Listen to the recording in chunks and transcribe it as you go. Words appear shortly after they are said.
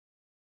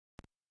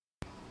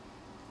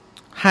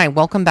Hi,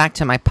 welcome back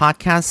to my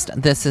podcast.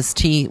 This is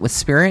Tea with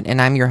Spirit,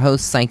 and I'm your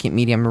host, Psychic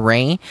Medium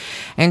Ray.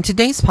 And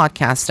today's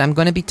podcast, I'm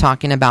going to be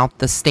talking about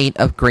the state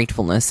of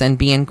gratefulness and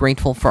being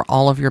grateful for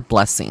all of your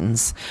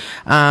blessings.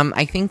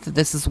 I think that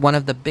this is one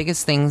of the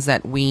biggest things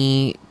that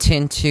we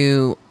tend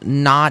to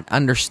not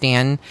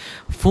understand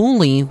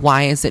fully.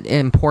 Why is it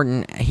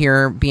important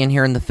here, being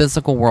here in the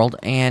physical world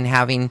and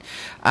having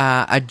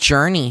a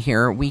journey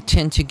here? We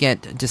tend to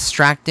get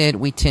distracted.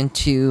 We tend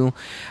to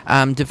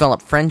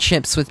develop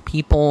friendships with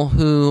people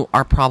who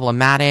are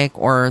problematic,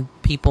 or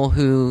people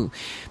who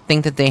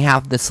think that they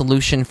have the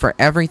solution for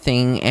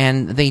everything,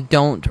 and they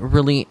don't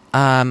really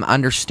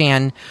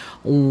understand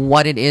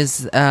what it is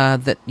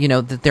that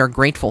they're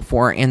grateful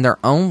for in their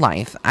own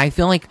life. I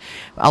feel like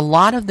a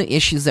lot of the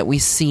issues that we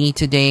see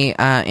today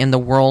in the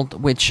world,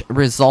 which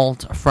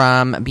result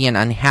from being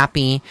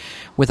unhappy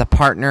with a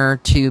partner,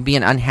 to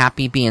being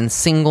unhappy being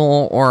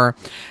single, or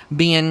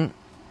being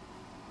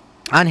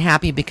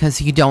unhappy because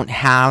you don't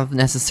have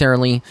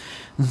necessarily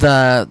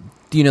the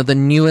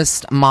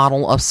newest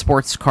model of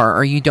sports car,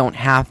 or you don't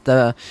have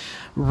the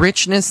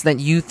richness that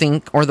you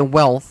think, or the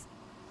wealth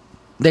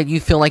that you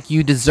feel like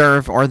you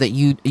deserve, or that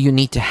you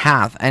need to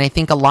have. And I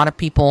think a lot of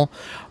people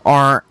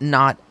are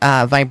not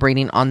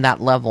vibrating on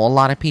that level. A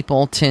lot of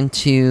people tend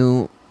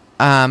to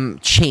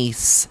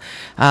chase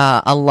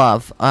a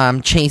love,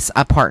 chase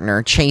a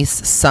partner,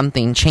 chase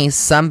something, chase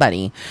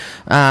somebody.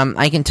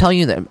 I can tell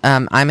you that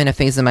I'm in a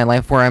phase in my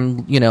life where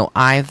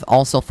I've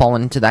also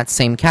fallen into that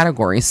same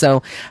category.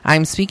 So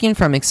I'm speaking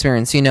from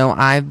experience.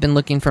 I've been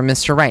looking for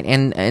Mr. Right,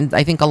 and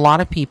I think a lot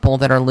of people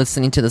that are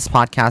listening to this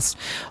podcast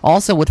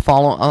also would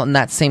follow on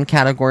that same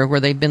category,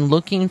 where they've been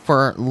looking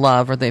for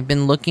love, or they've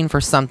been looking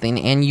for something,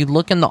 and you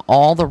look in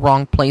all the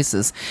wrong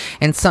places.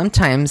 And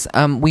sometimes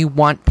we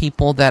want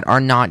people that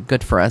are not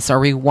good for us, or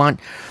we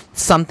want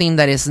something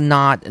that is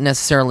not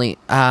necessarily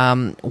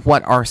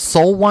what our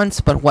soul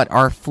wants, but what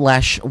our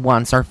flesh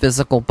wants, our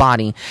physical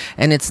body.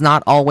 And it's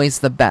not always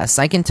the best.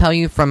 I can tell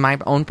you from my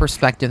own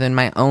perspective and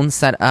my own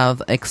set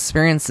of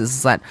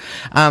experiences that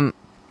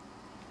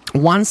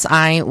once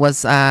I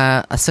was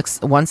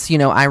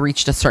I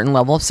reached a certain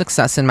level of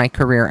success in my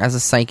career as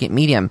a psychic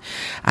medium,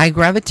 I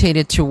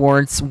gravitated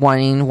towards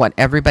wanting what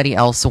everybody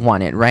else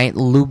wanted, right?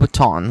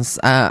 Louboutins.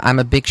 I'm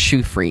a big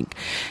shoe freak,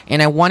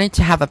 and I wanted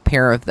to have a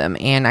pair of them,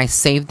 and I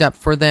saved up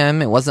for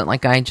them. It wasn't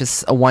like I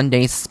just a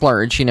one-day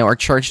splurge, or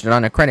charged it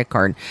on a credit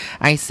card.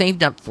 I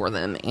saved up for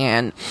them,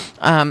 and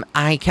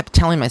I kept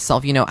telling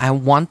myself, I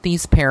want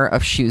these pair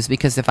of shoes,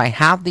 because if I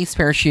have these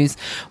pair of shoes,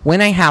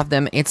 when I have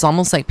them, it's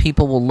almost like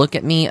people will look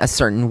at me a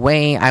certain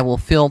way. I will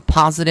feel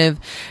positive,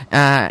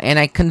 and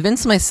I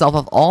convince myself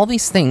of all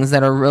these things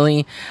that are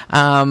really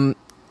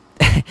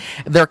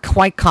they're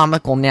quite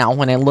comical now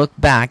when I look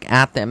back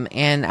at them.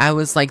 And I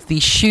was like,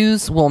 these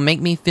shoes will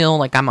make me feel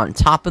like I'm on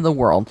top of the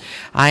world.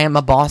 I am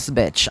a boss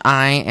bitch.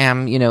 I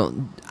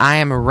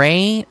am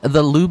Ray,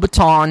 the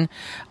Louboutin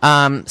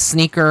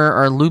sneaker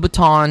or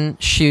Louboutin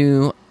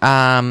shoe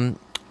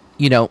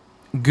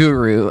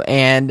guru,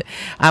 and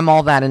I'm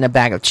all that in a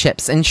bag of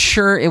chips. And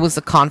sure, it was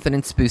a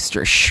confidence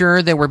booster.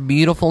 Sure, they were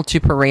beautiful to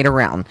parade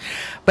around.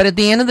 But at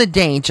the end of the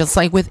day, just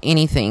like with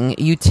anything,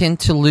 you tend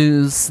to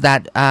lose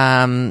that,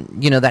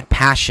 that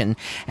passion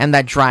and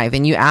that drive.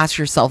 And you ask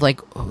yourself, like,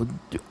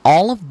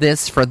 all of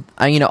this for,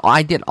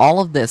 I did all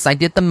of this. I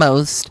did the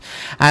most.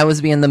 I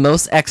was being the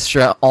most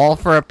extra, all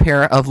for a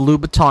pair of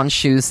Louboutin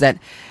shoes that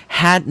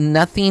had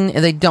nothing.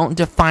 They don't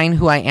define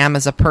who I am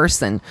as a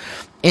person.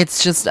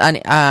 It's just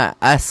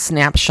a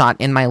snapshot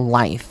in my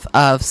life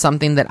of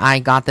something that I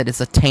got that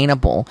is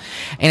attainable.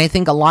 And I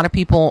think a lot of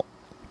people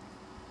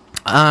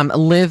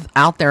live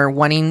out there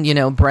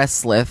wanting,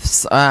 breast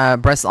lifts,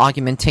 breast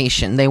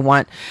augmentation. They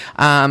want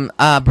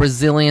a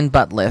Brazilian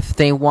butt lift.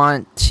 They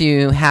want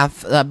to have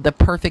the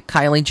perfect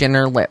Kylie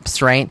Jenner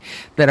lips, right,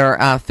 that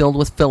are filled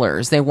with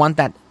fillers. They want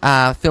that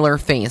filler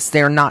face.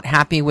 They're not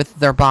happy with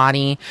their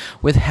body,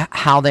 with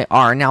how they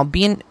are. Now,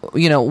 being,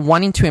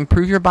 wanting to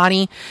improve your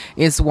body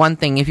is one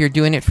thing if you're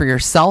doing it for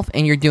yourself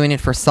and you're doing it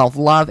for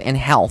self-love and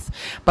health.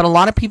 But a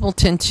lot of people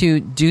tend to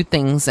do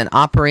things and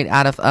operate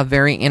out of a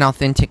very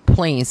inauthentic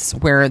place,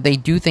 where they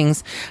do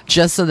things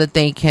just so that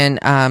they can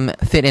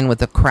fit in with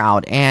the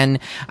crowd. And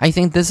I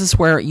think this is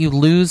where you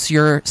lose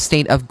your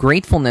state of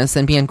gratefulness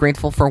and being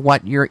grateful for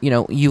what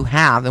you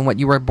have and what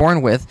you were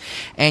born with,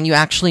 and you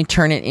actually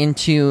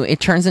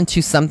turns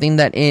into something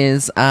that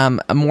is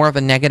more of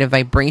a negative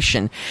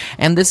vibration.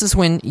 And this is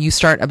when you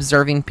start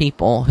observing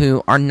people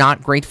who are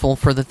not grateful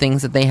for the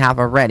things that they have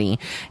already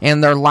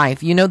in their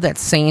life. You know that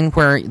saying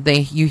where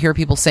you hear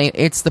people say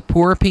it's the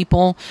poor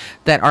people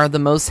that are the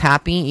most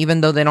happy,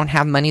 even though they don't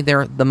have money,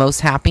 they're the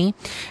most happy.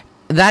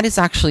 That is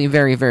actually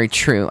very, very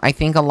true. I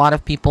think a lot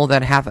of people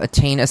that have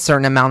attained a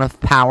certain amount of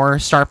power,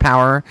 star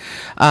power,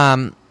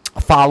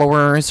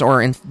 followers,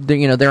 or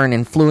they're an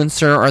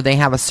influencer, or they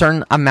have a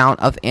certain amount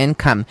of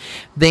income,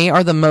 they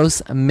are the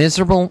most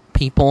miserable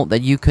people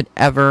that you could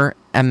ever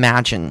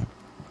imagine.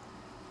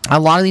 A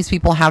lot of these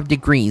people have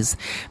degrees.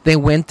 They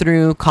went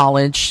through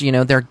college,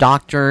 they're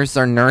doctors,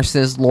 they're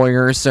nurses,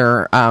 lawyers,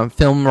 they're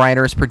film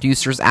writers,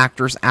 producers,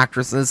 actors,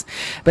 actresses.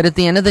 But at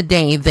the end of the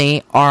day,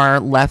 they are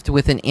left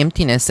with an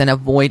emptiness and a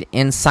void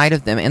inside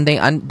of them. And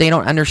they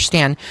don't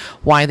understand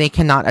why they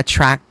cannot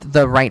attract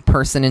the right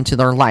person into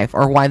their life,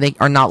 or why they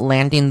are not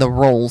landing the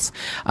roles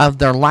of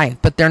their life.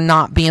 But they're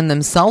not being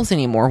themselves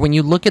anymore. When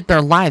you look at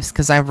their lives,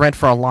 because I've read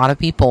for a lot of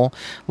people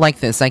like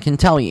this, I can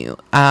tell you.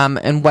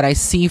 And what I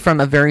see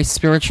from a very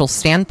spiritual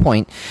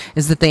standpoint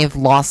is that they have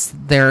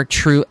lost their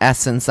true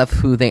essence of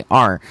who they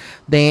are.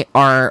 They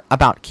are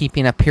about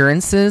keeping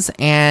appearances.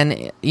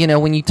 And,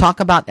 when you talk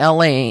about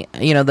LA,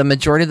 the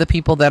majority of the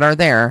people that are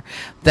there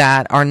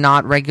that are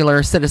not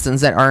regular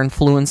citizens, that are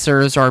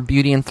influencers or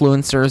beauty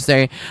influencers,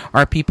 they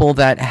are people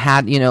that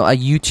had, a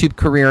YouTube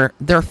career.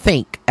 They're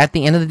fake. At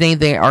the end of the day,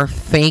 they are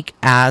fake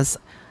as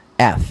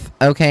F.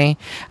 Okay,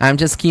 I'm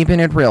just keeping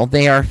it real.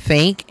 They are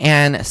fake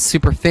and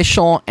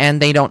superficial, and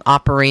they don't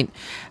operate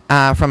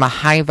from a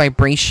high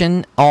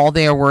vibration. All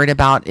they are worried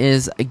about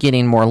is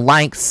getting more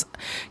likes,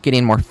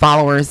 getting more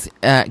followers,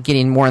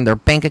 getting more in their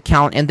bank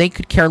account, and they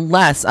could care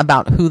less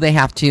about who they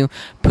have to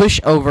push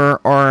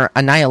over or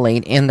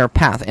annihilate in their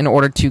path in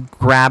order to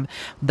grab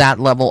that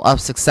level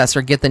of success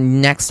or get the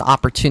next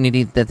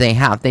opportunity that they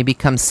have. They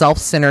become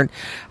self-centered,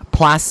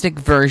 plastic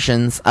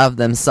versions of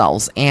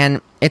themselves, and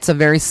it's a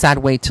very sad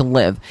way to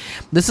live.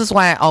 This is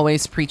why I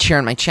always preach here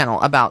on my channel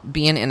about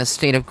being in a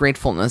state of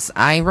gratefulness.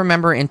 I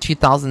remember in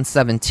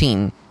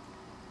 2017,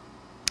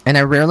 and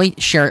I rarely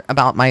share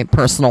about my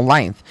personal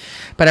life,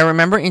 but I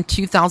remember in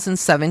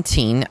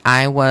 2017,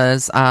 I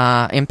was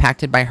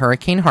impacted by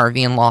Hurricane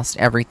Harvey and lost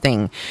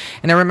everything.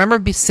 And I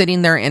remember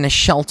sitting there in a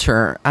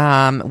shelter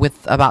with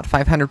about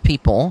 500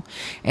 people,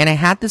 and I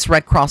had this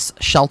Red Cross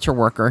shelter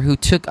worker who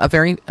took a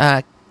very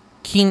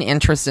keen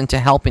interest into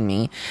helping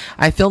me.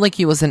 I feel like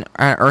he was an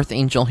earth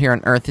angel here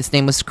on earth. His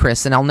name was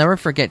Chris, and I'll never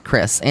forget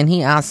Chris. And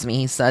he asked me,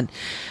 he said,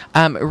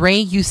 Ray,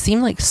 you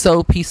seem like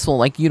so peaceful,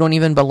 like you don't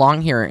even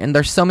belong here. And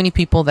there's so many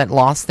people that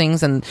lost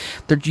things, and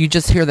you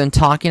just hear them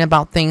talking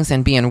about things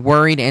and being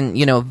worried and,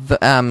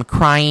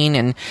 crying,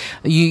 and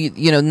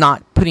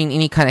not putting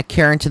any kind of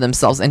care into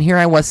themselves. And here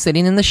I was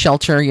sitting in the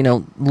shelter,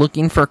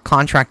 looking for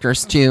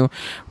contractors to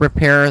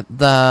repair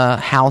the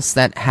house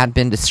that had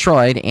been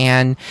destroyed.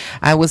 And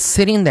I was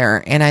sitting there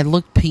and I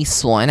looked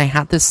peaceful, and I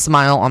had this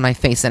smile on my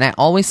face, and I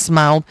always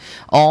smiled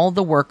all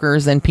the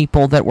workers and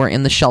people that were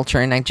in the shelter,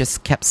 and I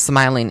just kept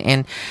smiling,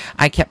 and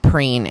I kept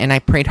praying, and I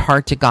prayed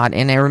hard to God.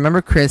 And I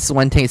remember Chris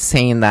one day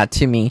saying that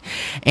to me,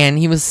 and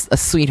he was a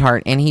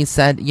sweetheart, and he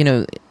said,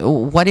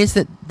 what is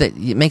it that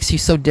makes you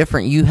so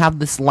different? You have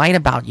this light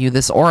about you,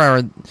 this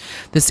aura,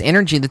 this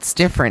energy that's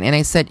different. And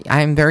I said,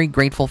 I'm very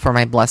grateful for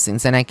my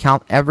blessings, and I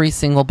count every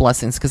single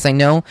blessings, because I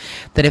know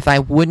that if I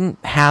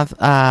wouldn't have,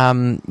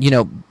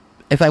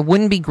 if I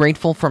wouldn't be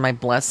grateful for my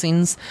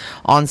blessings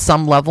on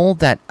some level,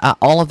 that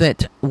all of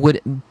it would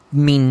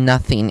mean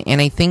nothing.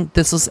 And I think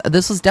this was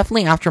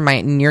definitely after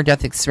my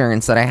near-death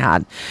experience that I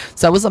had.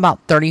 So I was about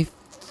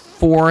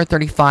 34,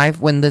 35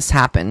 when this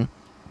happened.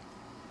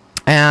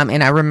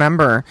 And I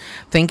remember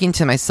thinking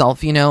to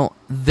myself,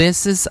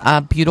 this is a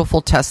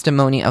beautiful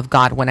testimony of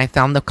God. When I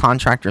found the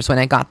contractors, when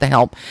I got the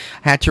help,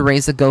 I had to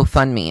raise a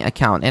GoFundMe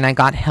account, and I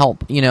got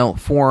help,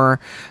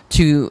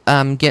 to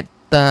get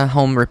the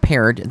home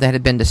repaired that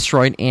had been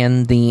destroyed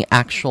in the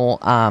actual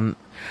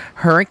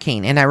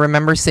hurricane. And I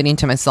remember sitting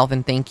to myself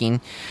and thinking,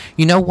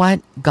 you know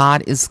what?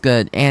 God is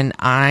good. And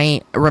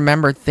I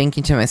remember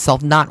thinking to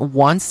myself, not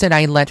once did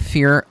I let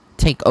fear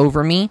take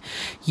over me.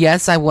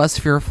 Yes, I was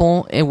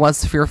fearful. It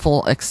was a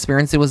fearful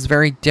experience. It was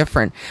very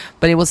different,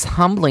 but it was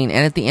humbling.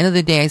 And at the end of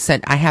the day, I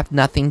said, I have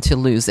nothing to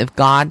lose. If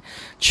God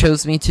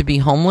chose me to be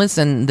homeless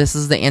and this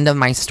is the end of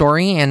my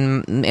story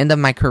and end of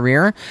my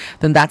career,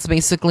 then that's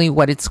basically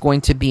what it's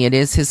going to be. It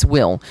is His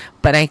will.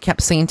 But I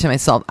kept saying to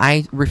myself,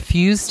 I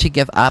refuse to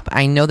give up.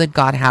 I know that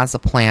God has a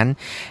plan,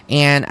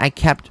 and I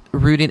kept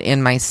rooted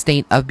in my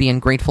state of being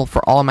grateful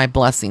for all of my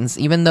blessings,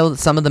 even though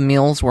some of the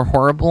meals were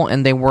horrible,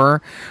 and they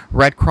were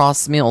Red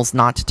Cross meals.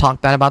 Not to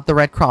talk bad about the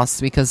Red Cross,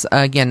 because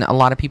again, a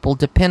lot of people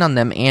depend on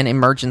them in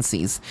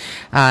emergencies,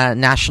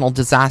 national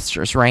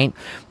disasters, right?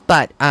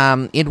 But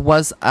it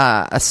was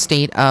a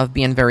state of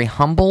being very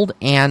humbled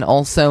and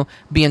also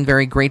being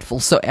very grateful.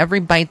 So every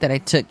bite that I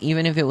took,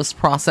 even if it was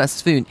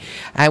processed food,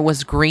 I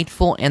was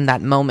grateful in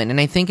that moment. And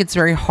I think it's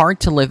very hard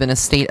to live in a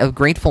state of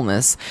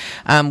gratefulness.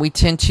 We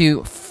tend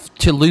to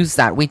lose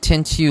that. We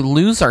tend to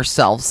lose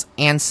ourselves.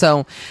 And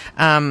so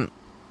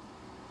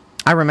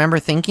I remember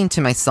thinking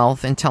to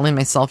myself and telling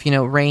myself,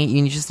 Ray,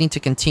 you just need to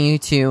continue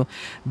to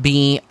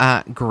be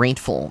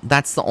grateful.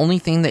 That's the only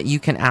thing that you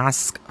can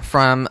ask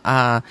from,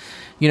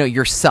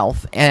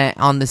 yourself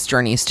on this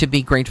journey, is to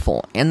be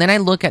grateful. And then I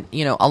look at,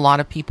 a lot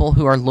of people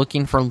who are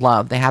looking for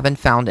love. They haven't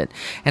found it.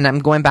 And I'm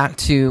going back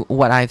to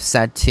what I've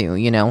said too,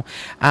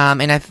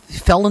 and I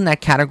fell in that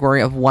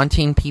category of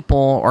wanting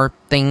people or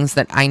things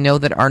that I know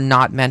that are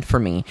not meant for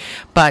me.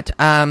 But,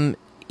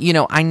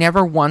 I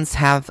never once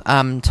have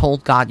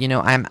told God,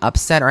 I'm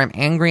upset or I'm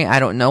angry. I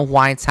don't know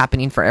why it's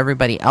happening for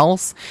everybody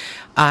else.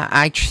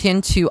 I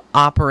tend to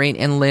operate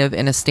and live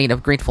in a state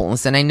of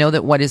gratefulness. And I know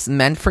that what is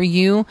meant for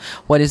you,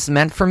 what is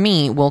meant for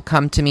me will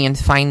come to me and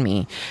find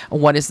me.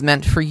 What is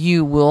meant for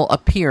you will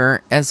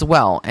appear as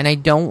well. And I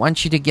don't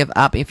want you to give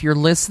up. If you're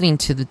listening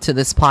to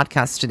this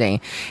podcast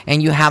today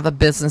and you have a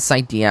business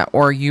idea,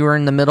 or you're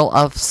in the middle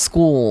of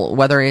school,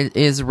 whether it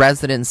is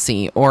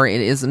residency or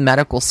it is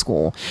medical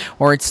school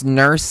or it's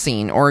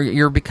nursing, or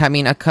you're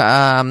becoming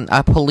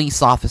a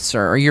police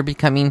officer, or you're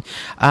becoming,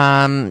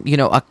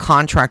 a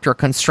contractor, a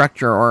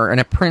constructor, or an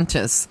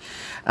apprentice,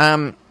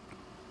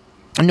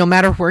 no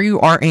matter where you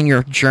are in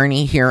your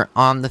journey here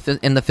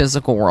in the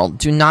physical world,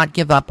 do not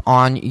give up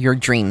on your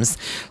dreams.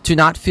 Do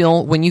not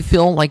when you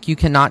feel like you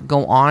cannot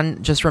go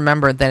on, just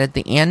remember that at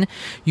the end,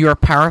 you are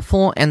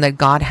powerful and that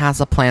God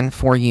has a plan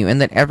for you and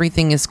that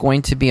everything is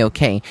going to be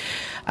okay.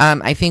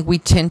 I think we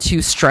tend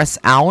to stress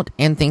out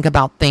and think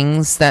about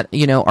things that,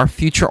 are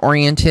future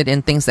oriented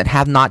and things that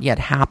have not yet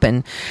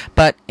happened.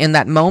 But in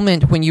that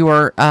moment when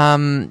you're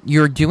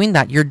doing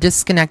that, you're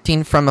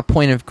disconnecting from a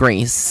point of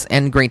grace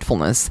and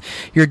gratefulness.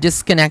 You're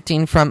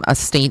disconnecting from a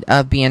state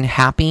of being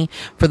happy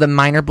for the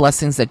minor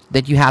blessings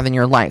that you have in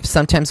your life.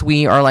 Sometimes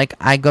we are like,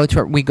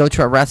 we go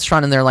to a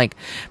restaurant and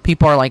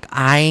people are like,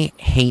 I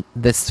hate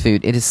this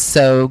food. It is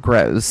so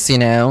gross,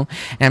 and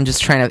I'm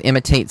just trying to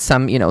imitate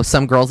some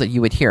girls that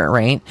you would hear,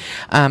 right?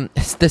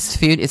 This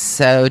food is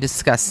so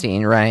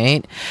disgusting,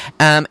 right?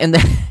 And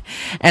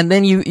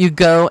then you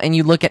go and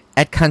you look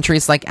at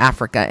countries like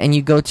Africa, and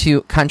you go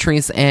to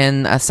countries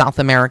in South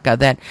America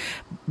that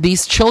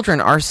these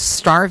children are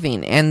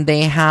starving and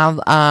they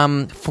have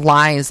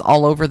flies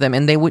all over them,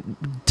 and they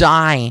would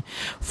die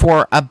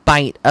for a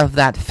bite of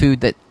that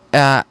food that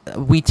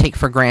we take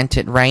for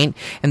granted, right?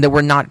 And that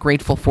we're not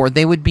grateful for.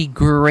 They would be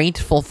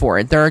grateful for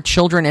it. There are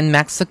children in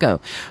Mexico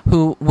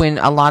who, when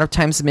a lot of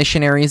times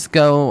missionaries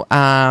go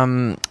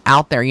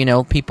out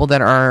there, people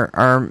that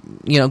are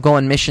go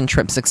on mission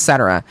trips,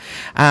 etc.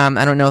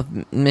 I don't know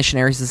if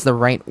missionaries is the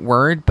right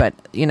word, but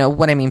you know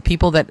what I mean.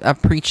 People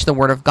that preach the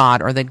word of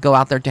God, or that go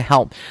out there to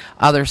help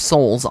other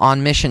souls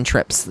on mission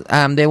trips.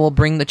 They will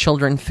bring the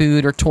children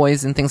food or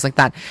toys and things like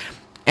that.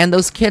 And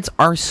those kids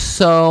are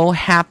so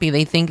happy.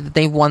 They think that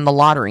they've won the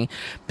lottery,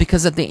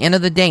 because at the end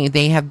of the day,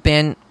 they have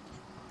been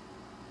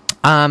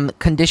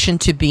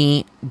conditioned to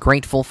be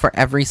grateful for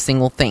every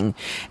single thing.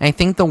 And I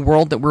think the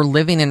world that we're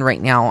living in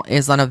right now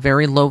is on a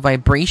very low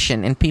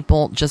vibration, and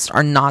people just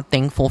are not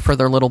thankful for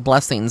their little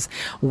blessings.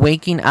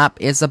 Waking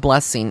up is a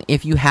blessing.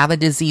 If you have a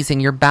disease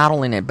and you're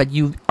battling it, but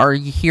you are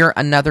here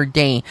another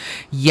day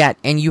yet,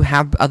 and you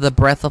have the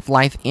breath of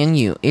life in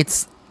you,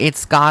 it's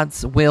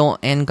God's will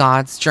and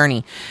God's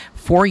journey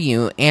for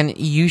you, and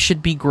you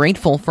should be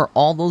grateful for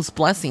all those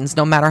blessings,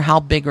 no matter how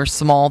big or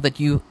small that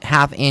you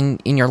have in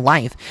your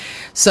life.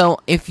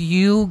 So if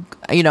you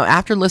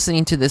after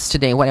listening to this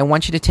today, what I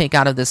want you to take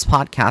out of this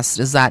podcast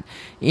is that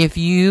if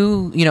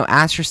you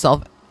ask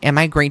yourself, am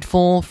I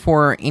grateful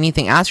for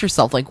anything? Ask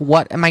yourself, like,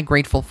 what am I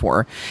grateful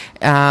for?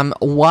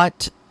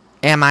 What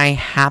am I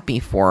happy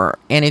for?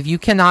 And if you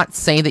cannot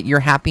say that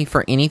you're happy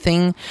for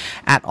anything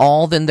at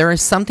all, then there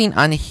is something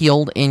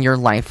unhealed in your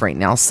life right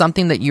now,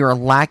 something that you're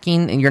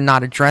lacking and you're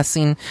not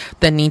addressing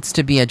that needs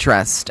to be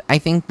addressed. I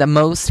think the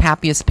most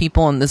happiest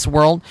people in this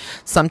world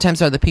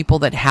sometimes are the people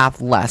that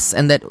have less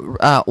and that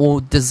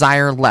will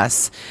desire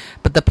less.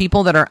 But the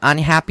people that are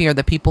unhappy are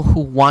the people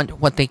who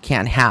want what they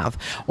can't have,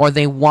 or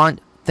they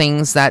want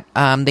things that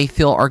they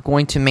feel are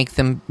going to make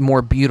them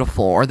more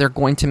beautiful, or they're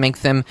going to make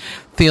them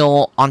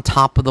feel on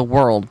top of the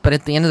world. But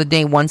at the end of the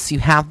day, once you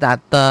have that,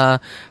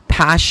 the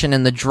passion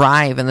and the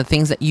drive and the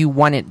things that you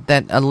wanted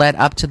that led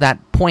up to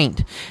that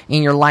point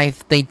in your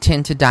life, they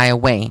tend to die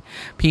away.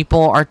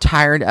 People are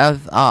tired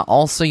of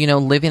also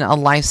living a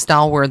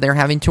lifestyle where they're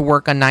having to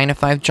work a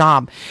 9-to-5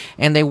 job,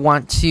 and they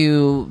want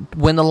to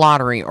win the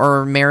lottery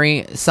or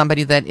marry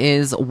somebody that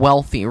is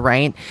wealthy,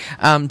 right?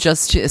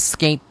 Just to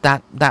escape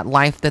that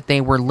life that they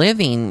were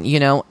living.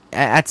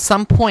 At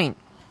some point,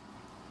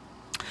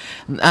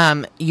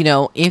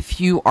 if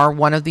you are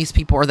one of these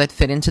people or that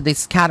fit into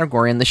this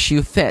category and the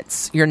shoe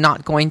fits, you're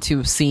not going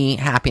to see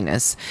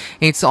happiness.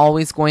 It's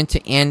always going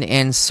to end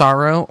in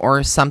sorrow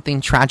or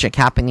something tragic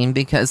happening.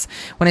 Because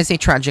when I say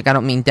tragic, I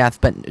don't mean death,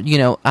 but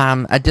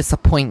a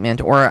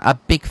disappointment or a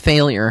big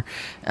failure,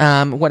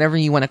 whatever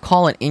you want to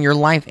call it, in your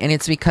life. And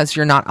it's because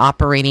you're not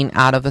operating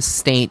out of a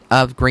state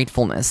of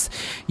gratefulness.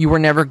 You were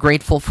never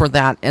grateful for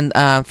that and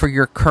for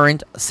your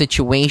current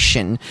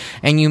situation,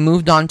 and you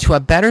moved on to a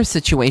better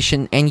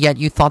situation, and yet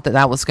you thought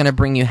that was going to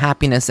bring you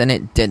happiness, and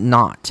it did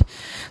not.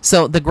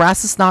 So the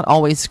grass is not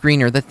always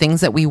greener. The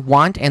things that we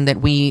want and that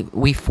we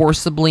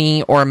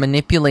forcibly or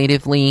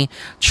manipulatively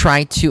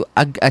try to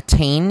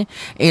attain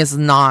is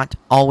not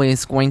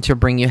always going to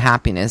bring you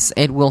happiness.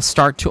 It will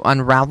start to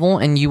unravel,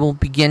 and you will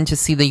begin to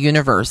see the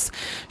universe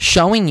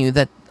showing you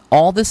that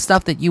all this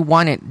stuff that you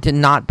wanted did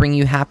not bring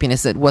you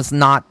happiness. It was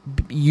not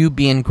you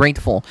being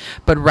grateful,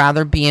 but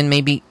rather being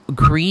maybe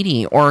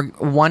greedy or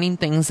wanting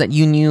things that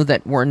you knew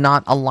that were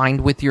not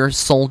aligned with your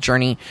soul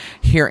journey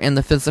here in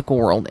the physical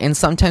world. And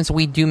sometimes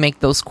we do make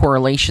those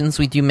correlations,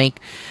 we do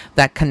make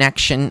that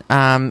connection,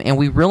 and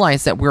we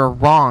realize that we're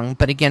wrong.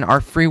 But again,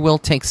 our free will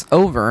takes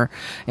over,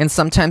 and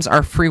sometimes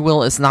our free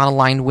will is not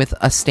aligned with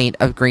a state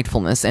of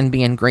gratefulness and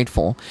being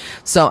grateful.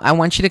 So I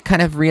want you to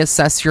kind of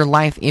reassess your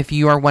life if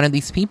you are one of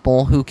these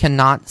people who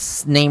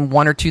cannot name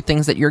one or two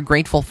things that you're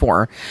grateful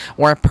for,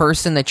 or a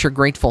person that you're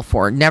grateful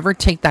for. Never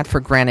take that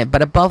for granted.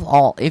 But above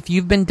all, if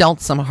you've been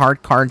dealt some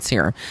hard cards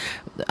here,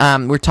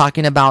 we're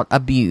talking about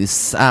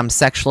abuse,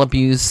 sexual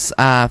abuse,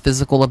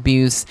 physical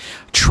abuse,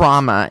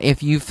 trauma.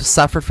 If you've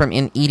suffered from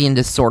an eating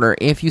disorder,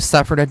 if you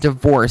suffered a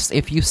divorce,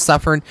 if you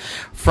suffered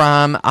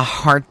from a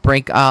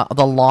heartbreak,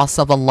 the loss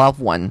of a loved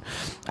one,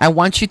 I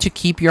want you to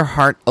keep your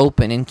heart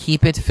open and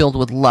keep it filled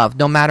with love.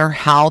 No matter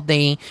how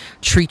they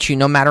treat you,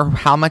 no matter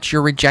how much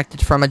you're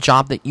rejected from a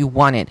job that you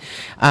wanted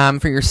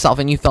for yourself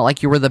and you felt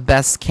like you were the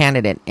best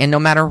candidate, and no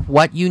matter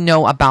what you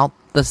know about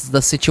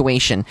the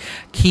situation,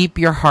 keep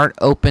your heart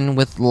open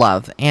with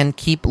love and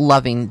keep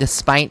loving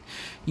despite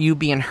you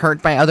being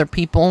hurt by other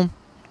people,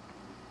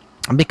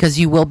 because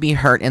you will be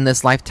hurt in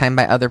this lifetime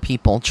by other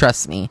people.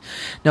 Trust me.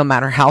 No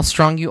matter how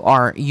strong you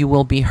are, you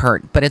will be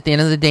hurt. But at the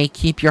end of the day,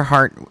 keep your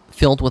heart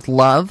filled with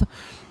love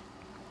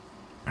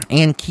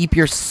and keep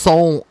your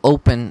soul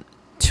open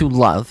to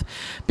love,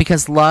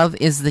 because love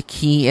is the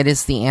key. It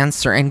is the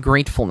answer. And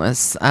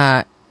gratefulness,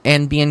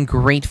 and being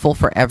grateful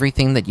for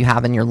everything that you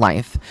have in your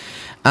life,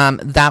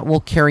 that will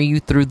carry you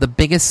through the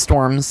biggest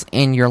storms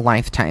in your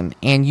lifetime.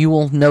 And you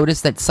will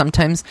notice that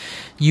sometimes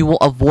you will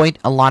avoid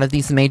a lot of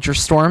these major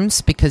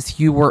storms because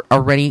you were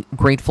already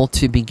grateful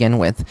to begin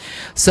with.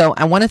 So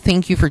I want to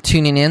thank you for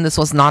tuning in. This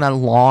was not a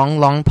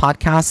long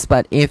podcast,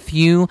 but if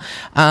you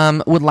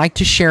would like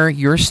to share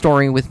your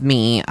story with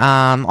me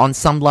on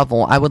some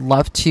level, I would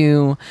love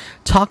to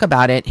talk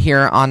about it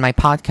here on my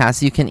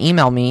podcast. You can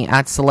email me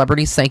at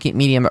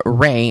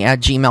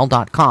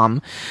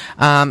celebritypsychicmediumray@gmail.com,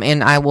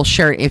 and I will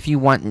share it. If you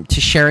want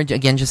to share it,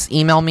 again, just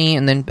email me,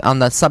 and then on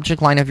the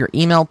subject line of your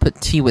email,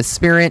 put Tea with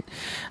Spirit,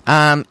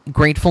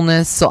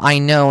 gratefulness, so I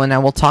know, and I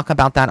will talk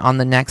about that on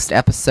the next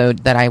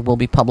episode that I will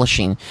be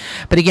publishing.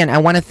 But again, I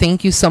want to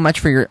thank you so much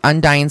for your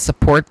undying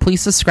support.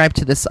 Please subscribe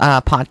to this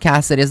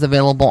podcast. It is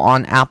available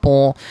on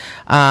Apple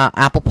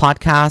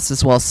Podcasts,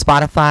 as well as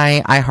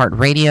Spotify,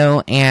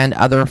 iHeartRadio, and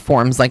other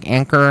forms like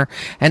Anchor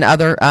and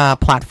other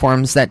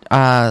platforms that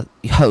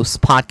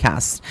host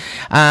podcasts.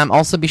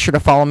 Also, be sure to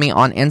follow me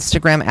on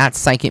Instagram at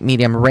Psychic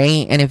Medium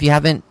Ray. And if you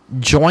haven't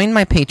joined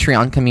my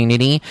Patreon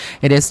community,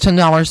 it is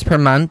 $10 per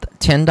month,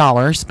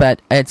 $10,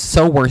 but it's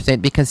so worth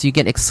it because you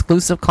get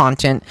exclusive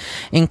content,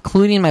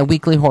 including my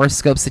weekly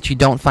horoscopes that you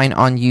don't find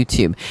on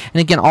YouTube.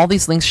 And again, all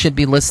these links should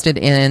be listed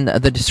in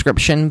the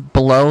description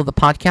below the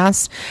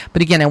podcast.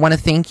 But again, I want to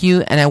thank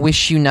you, and I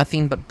wish you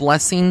nothing but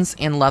blessings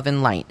and love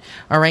and light.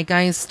 All right,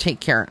 guys, take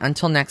care.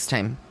 Until next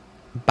time.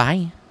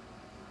 Bye.